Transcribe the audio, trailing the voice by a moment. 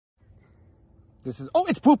This is, oh,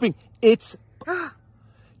 it's pooping. It's,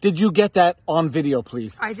 did you get that on video,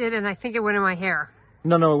 please? I did, and I think it went in my hair.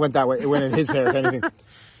 No, it went that way. It went in his hair, if anything.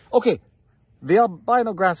 Okay, the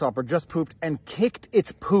albino grasshopper just pooped and kicked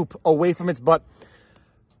its poop away from its butt.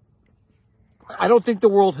 I don't think the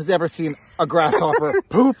world has ever seen a grasshopper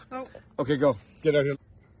poop. Oh. Okay, go. Get out of here.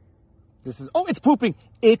 This is, oh, it's pooping.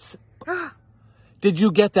 It's, did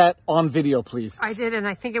you get that on video, please? I did, and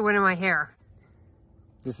I think it went in my hair.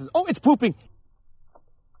 This is, oh, it's pooping.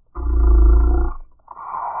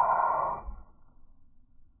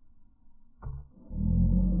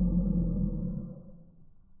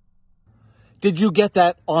 Did you get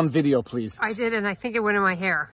that on video, please? I did, and I think it went in my hair.